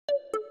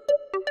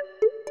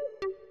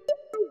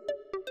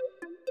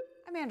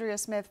Andrea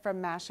Smith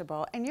from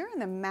Mashable, and you're in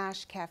the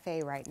Mash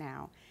Cafe right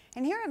now.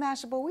 And here at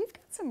Mashable, we've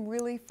got some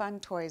really fun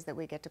toys that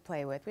we get to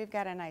play with. We've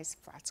got a nice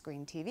flat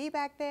screen TV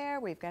back there,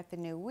 we've got the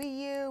new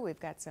Wii U, we've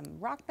got some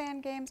Rock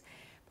Band games,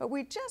 but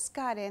we just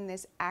got in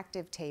this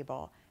active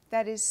table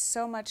that is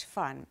so much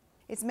fun.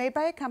 It's made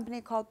by a company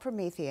called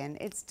Promethean.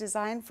 It's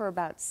designed for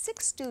about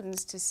 6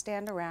 students to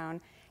stand around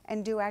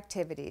and do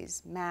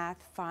activities,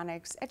 math,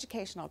 phonics,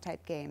 educational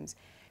type games.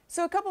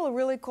 So a couple of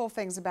really cool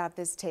things about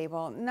this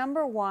table.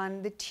 Number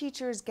one, the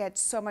teachers get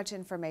so much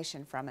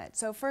information from it.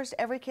 So first,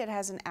 every kid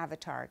has an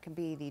avatar. It can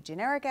be the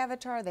generic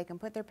avatar, they can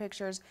put their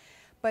pictures,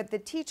 but the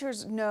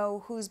teachers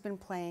know who's been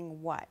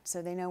playing what.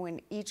 So they know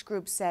in each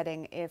group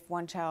setting if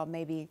one child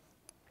maybe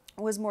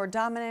was more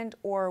dominant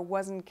or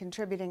wasn't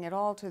contributing at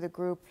all to the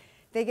group.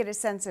 They get a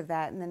sense of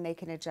that, and then they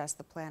can adjust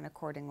the plan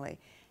accordingly.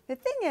 The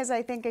thing is,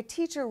 I think a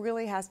teacher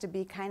really has to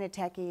be kind of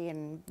techie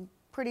and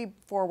pretty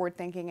forward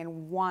thinking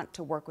and want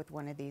to work with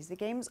one of these. The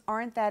games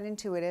aren't that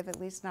intuitive, at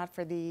least not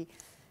for the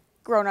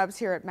grown-ups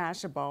here at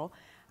Mashable.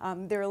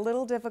 They're a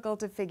little difficult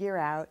to figure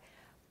out,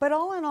 but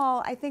all in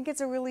all, I think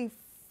it's a really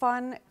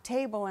fun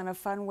table and a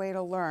fun way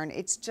to learn.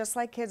 It's just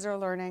like kids are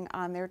learning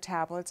on their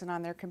tablets and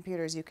on their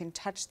computers. You can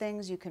touch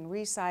things, you can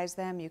resize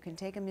them, you can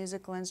take a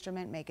musical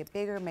instrument, make it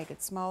bigger, make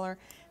it smaller,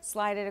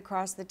 slide it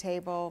across the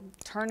table,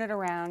 turn it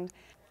around.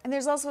 And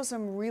there's also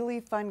some really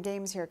fun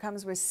games here. It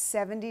comes with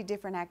 70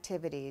 different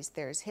activities.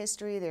 There's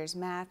history, there's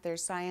math,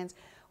 there's science.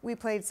 We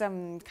played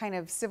some kind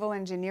of civil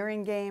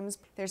engineering games.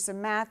 There's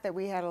some math that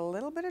we had a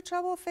little bit of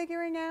trouble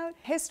figuring out.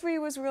 History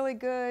was really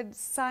good.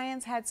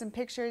 Science had some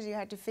pictures. You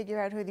had to figure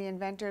out who the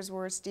inventors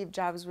were. Steve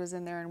Jobs was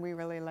in there, and we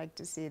really liked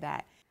to see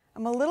that.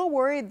 I'm a little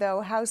worried,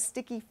 though, how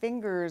sticky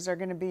fingers are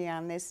going to be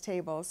on this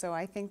table. So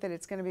I think that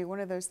it's going to be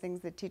one of those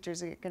things that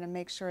teachers are going to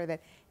make sure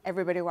that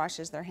everybody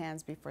washes their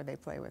hands before they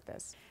play with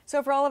this.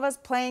 So for all of us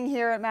playing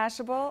here at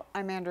Mashable,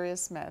 I'm Andrea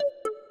Smith.